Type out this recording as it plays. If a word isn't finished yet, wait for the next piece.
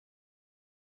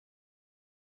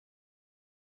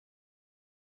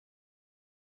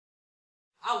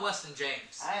I'm Weston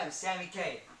James. I am Sammy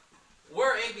K.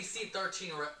 We're ABC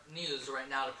 13 News right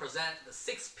now to present the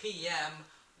 6 p.m.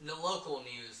 local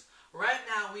news. Right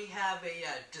now we have a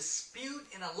dispute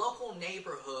in a local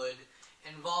neighborhood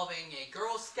involving a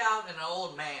Girl Scout and an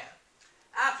old man.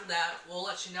 After that, we'll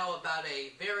let you know about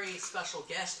a very special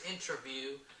guest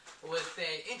interview with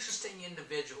an interesting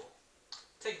individual.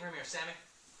 Take it from here, Sammy.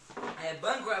 A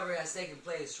bank robbery has taken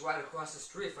place right across the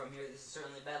street from here. This is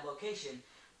certainly a bad location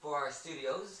for our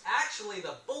studios. Actually,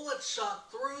 the bullet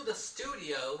shot through the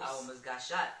studios. I almost got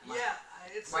shot. Yeah,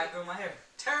 it's right through my hair.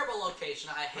 Terrible location.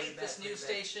 I hate this news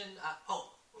station.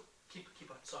 Keep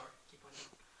on. Sorry, keep on.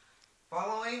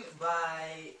 Following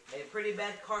by a pretty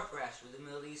bad car crash with the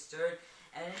Middle Eastern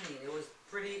and Indian. It was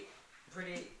pretty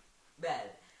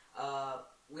bad.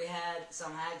 We had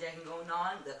some hijacking going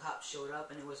on. The cops showed up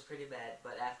and it was pretty bad.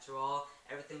 But after all,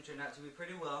 everything turned out to be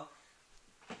pretty well.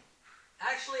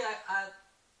 Actually,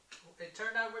 it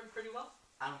turned out pretty well?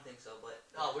 I don't think so, but...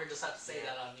 Oh, we just have to say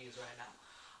that on news right now.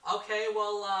 Okay,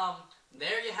 well,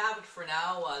 there you have it for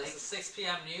now. This is 6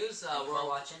 p.m. news. We're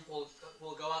watching.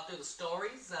 We'll go out through the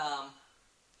stories.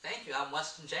 Thank you. I'm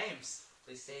Weston James.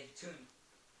 Please stay tuned.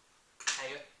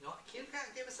 Hey, you know what? Can you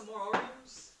give us some more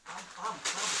Oreos? I'm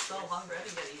so hungry. I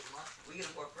didn't get to eat much. We get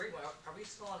them for free. Well, are we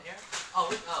still on air?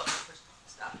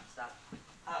 Stop.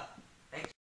 Thank you.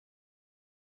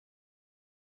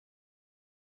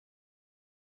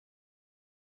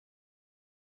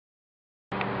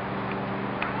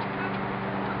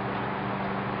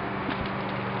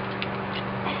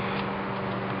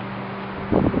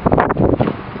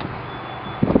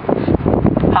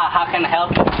 How can I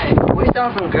help you? We're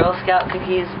selling some Girl Scout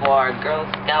cookies for our Girl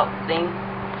Scout thing.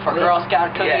 For Girl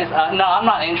Scout cookies? Yeah. No, I'm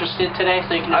not interested today,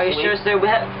 so you can just Are you sure, sir?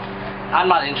 I'm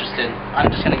not interested. I'm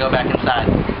just gonna go back inside.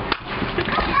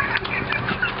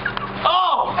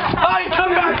 Oh! Oh, you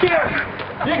come back here!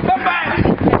 You come back!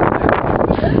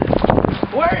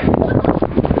 Where?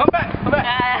 Come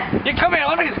back! You come here,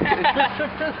 let me...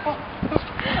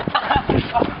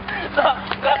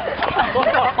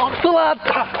 Pull up!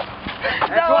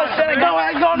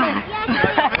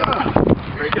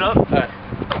 Break it up. Right.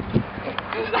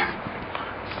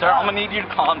 Sir, I'm gonna need you to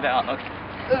calm down, okay?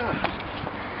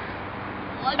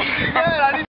 Why'd you do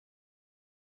that?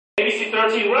 ABC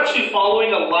 13, we're actually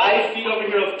following a live feed over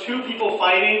here of two people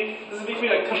fighting. This is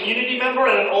between a community member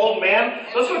and an old man.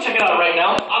 Let's go check it out right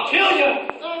now. I'll kill you!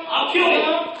 I'll kill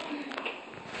you!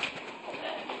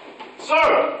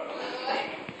 Sir!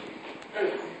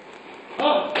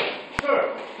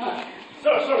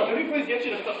 Sir, can we please get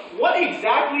you to stop? What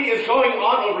exactly is going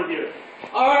on over here?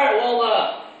 Alright, well,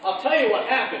 I'll tell you what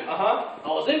happened. I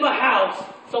was in my house,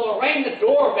 someone rang the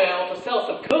doorbell to sell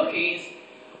some cookies.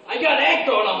 I got egg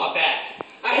thrown on my back.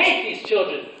 I hate these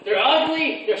children. They're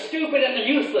ugly, they're stupid, and they're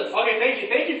useless. Okay, thank you.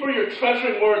 Thank you for your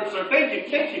treasuring words, sir. Thank you.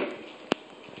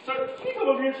 Sir, can you come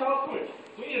over here and talk to me?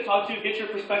 We need to talk to you, get your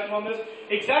perspective on this.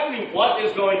 Exactly what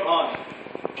is going on?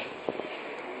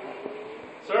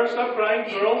 Sir, stop crying,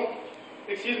 girl.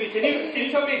 Excuse me, can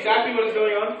you tell me exactly what is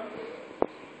going on?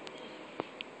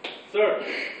 Sir,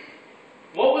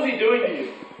 what was he doing to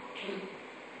you?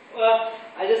 Well,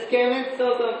 I just came in,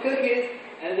 sold some cookies,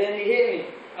 and then he hit me.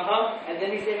 And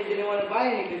then he said he didn't want to buy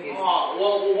any cookies.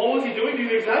 Well, what was he doing to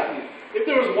you exactly? If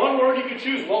there was one word you could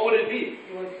choose, what would it be?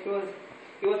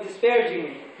 He was disparaging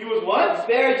me. He was what?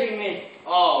 Disparaging me.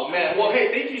 Oh, man. Well, hey,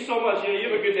 thank you so much. You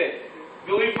have a good day.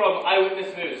 Billy from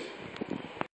Eyewitness News.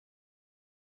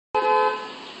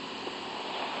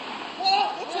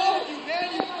 What's wrong with you,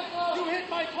 man? You hit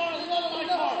my car. This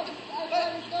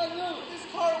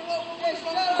car, what's wrong with this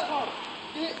car?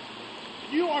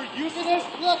 You are useless.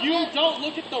 You don't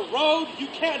look at the road. You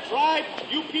can't drive.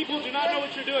 You people do not know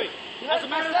what you're doing. As a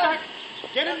matter of fact,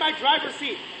 get in my driver's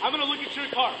seat. I'm going to look at your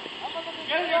car.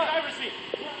 Get in your driver's seat.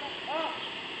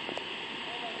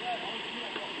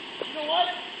 You know what?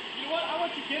 I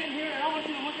want you to get in here and I want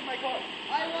you to look at my car.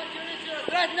 I want your insurance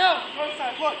right now. Go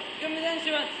inside. Look. Give me the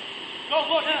insurance. Go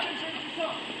look. Yeah. Get insurance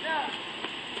yourself. Yeah.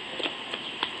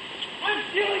 I'm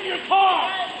stealing your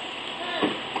car.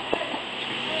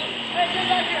 Hey, get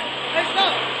back here. Hey,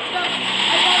 stop.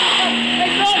 I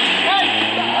got you. Hey,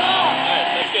 stop. Alright,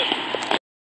 that's good.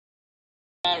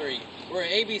 We're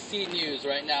at ABC News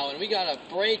right now, and we got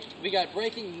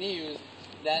breaking news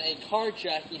that a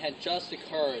carjacking had just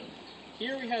occurred.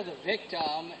 Here we have the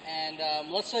victim, and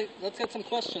let's get some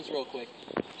questions real quick.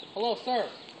 Hello, sir.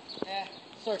 Yeah.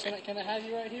 Sir, can I have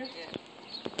you right here? Yeah.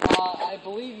 I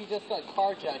believe you just got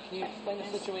carjacked. Can you explain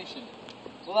the situation?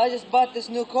 Well, I just bought this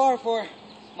new car for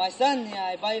my son. Yeah,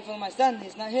 I buy it for my son.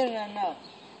 He's not here right now.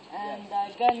 And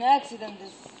I got in an accident.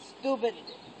 This stupid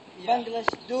Bangladesh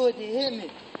dude, he hit me.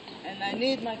 And I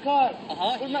need my car.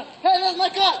 Uh-huh. Hey, that's my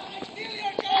car!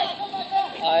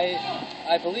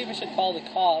 I believe we should call the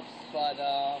cops, but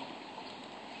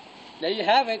there you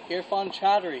have it, Irfan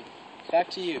Chowdhury. Back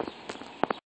to you.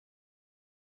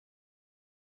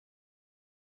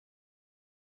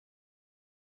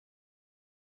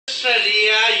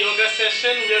 Sharia yoga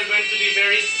session. We are going to be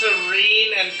very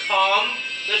serene and calm.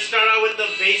 Let's start out with the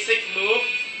basic move.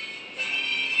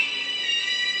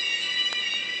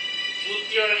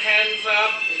 Put your hands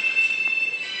up.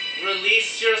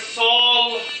 Release your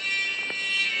soul.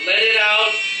 Let it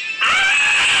out.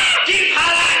 Ah! Keep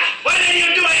halak! What are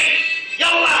you doing?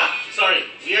 Yalla! Sorry,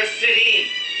 we are serene.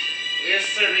 We are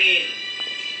serene.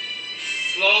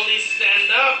 Slowly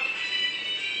stand up.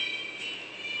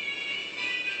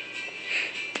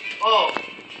 Oh.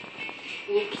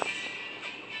 Oops.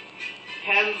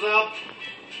 Hands up.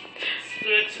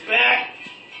 Stretch back.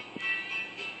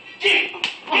 Get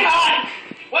on!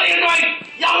 What are you doing?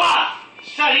 Yalla!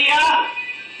 Sharia!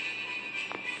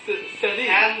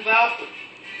 Hands up.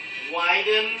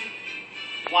 Widen.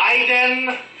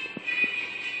 Widen.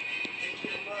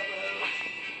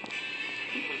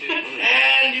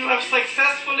 And you have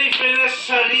successfully finished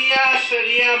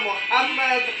Sharia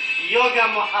Muhammad, Yoga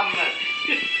Muhammad.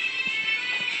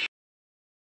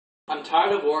 I'm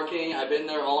tired of working. I've been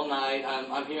there all night.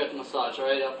 I'm here at the massage,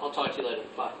 alright? I'll talk to you later.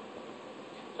 Bye.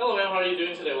 Hello ma'am, how are you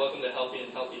doing today? Welcome to Healthy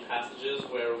and Healthy Passages,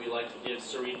 where we like to give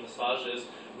serene massages.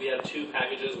 We have 2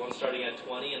 packages, one starting at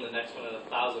 $20 and the next one at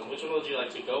 $1,000. Which one would you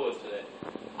like to go with today?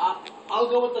 I'll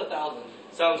go with the 1,000.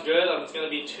 Sounds good. It's going to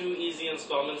be 2 easy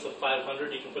installments of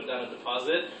 $500. You can put down a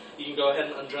deposit. You can go ahead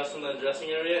and undress in the dressing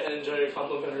area and enjoy your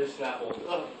complimentary snapple.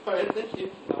 Oh, alright, thank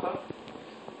you.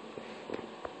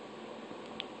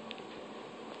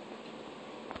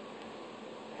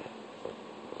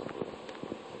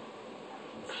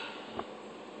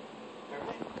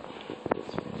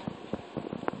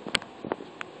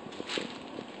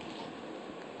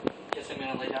 Guess I'm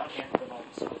gonna lay down here for my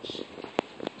massage.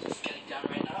 Just getting down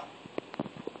right now.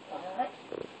 Alright.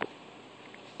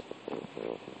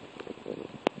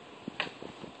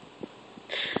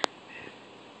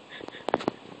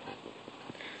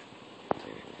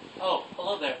 Oh,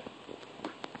 hello there.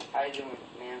 How you doing,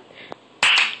 man?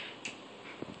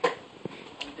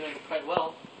 I'm doing quite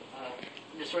well. I'm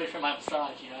just ready for my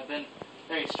massage. You know, I've been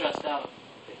very stressed out.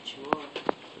 Bet you are.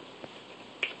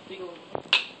 So you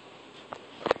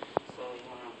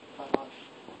wanna...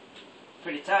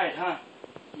 Pretty tired, huh?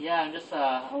 Yeah, I'm just,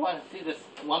 I want to see this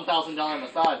 $1,000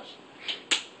 massage.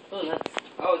 Oh, that's...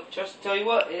 Oh, just tell you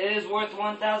what, it is worth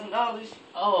 $1,000.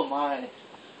 Oh, my.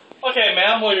 Okay,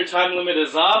 ma'am, well, your time limit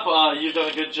is up. You've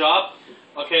done a good job.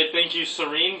 Okay, thank you,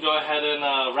 Serene. Go ahead and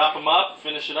wrap them up,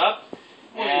 finish it up.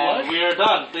 And we are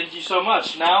done. Thank you so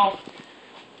much. Now,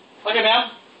 okay,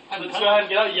 ma'am, let's go ahead and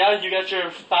get out. Yeah, you got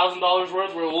your $1,000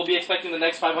 worth. We'll be expecting the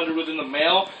next $500 within the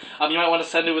mail. You might want to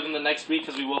send it within the next week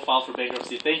because we will file for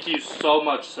bankruptcy. Thank you so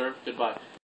much, sir. Goodbye.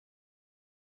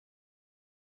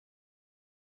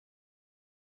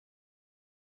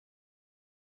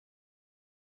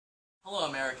 Hello,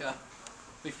 America.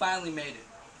 We finally made it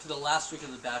to the last week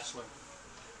of The Bachelor.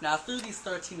 Now, through these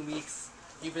 13 weeks,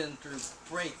 you've been through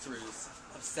breakthroughs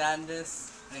of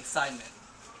sadness and excitement.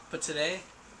 But today,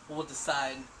 we'll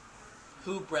decide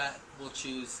who Brett will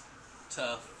choose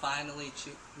to finally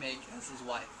make as his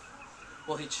wife.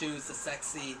 Will he choose the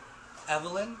sexy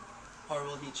Evelyn, or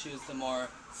will he choose the more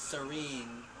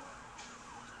serene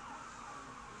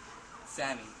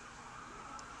Sammy?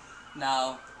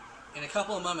 Now, in a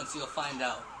couple of moments, you'll find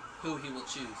out who he will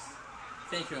choose.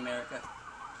 Thank you, America.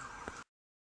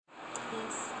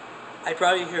 I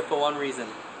brought you here for one reason.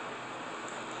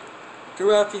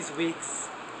 Throughout these weeks,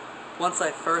 once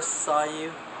I first saw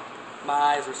you, my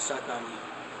eyes were stuck on you.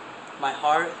 My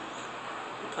heart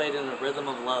played in a rhythm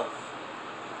of love.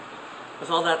 With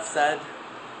all that said,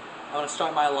 I want to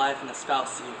start my life and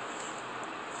espouse you.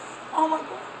 Oh my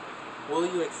God. Will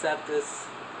you accept this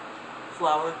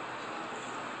flower?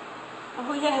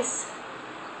 Oh yes,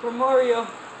 for Mario.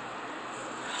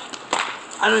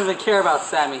 I don't even care about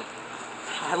Sammy.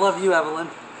 I love you, Evelyn.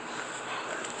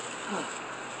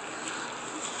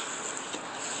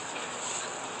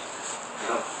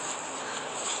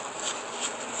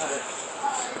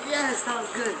 Yes, that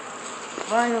was good.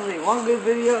 Finally, one good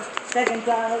video, second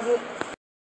time was it?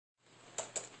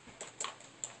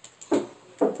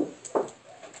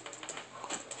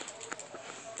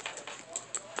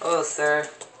 Hello, sir.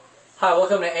 Hi,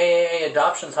 welcome to AAA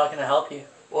Adoptions. How can I help you?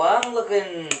 Well, I'm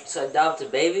looking to adopt a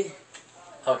baby.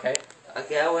 Okay.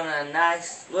 Okay, I want a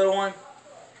nice little one.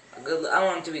 good. I don't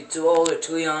want him to be too old or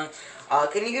too young.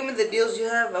 Can you give me the deals you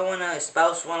have? I want to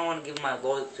espouse one. I want to give my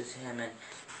loyalty to him and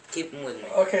keep him with me.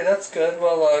 Okay, that's good.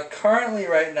 Well, currently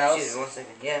right now. Excuse me, 1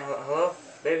 second. Yeah, hello,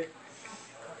 baby.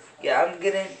 Yeah, I'm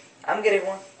getting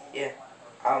one. Yeah,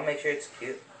 I'll make sure it's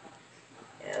cute.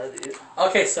 Yeah, I'll do it.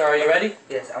 Okay, sir, are you ready?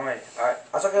 Yes, I'm ready. All right,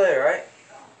 I'll talk to you later. All right.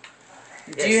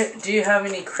 Do you have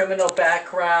any criminal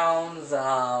backgrounds?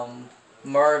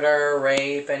 Murder,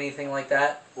 rape, anything like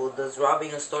that? Well, does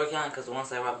robbing a store count? Because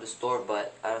once I robbed the store,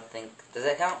 but I don't think... Does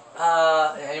that count?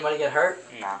 Anybody get hurt?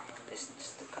 Nah, it's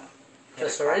just the cop.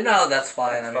 Just already? No, that's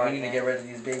fine. I mean, we need to get rid of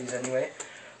these babies anyway.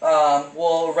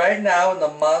 Well, right now in the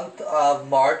month of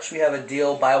March, we have a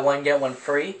deal: buy one get one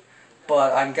free.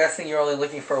 But I'm guessing you're only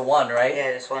looking for one, right?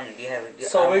 Yeah, just one. Do you have a deal?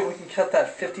 So we can cut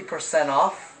that 50%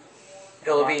 off.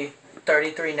 It'll be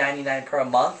 $33.99 per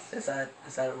month. Is that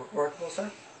workable,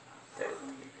 sir?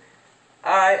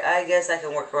 Alright, I guess I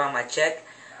can work around my check.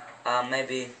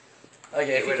 Maybe.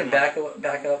 Okay, if you can back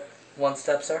up one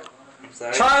step, sir. I'm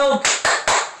sorry. Child!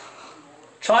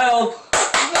 Child!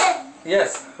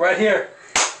 Yes, right here.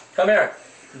 Come here.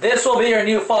 This will be your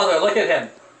new father. Look at him.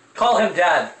 Call him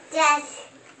Dad. Dad.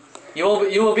 You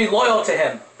will be loyal to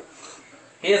him.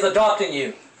 He is adopting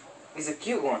you. He's a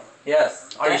cute one.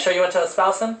 Yes. Are you sure you want to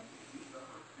espouse him?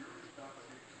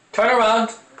 Turn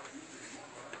around.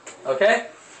 Okay?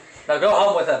 Now go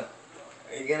home with him.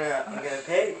 Are you gonna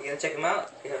pay? You gonna check him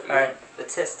out? Alright. The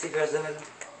test stickers of him.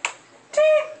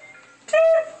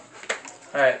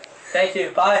 Alright. Thank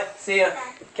you. Bye. See ya.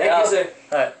 Thank you, sir.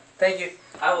 Alright. Thank you.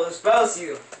 I will espouse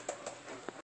you.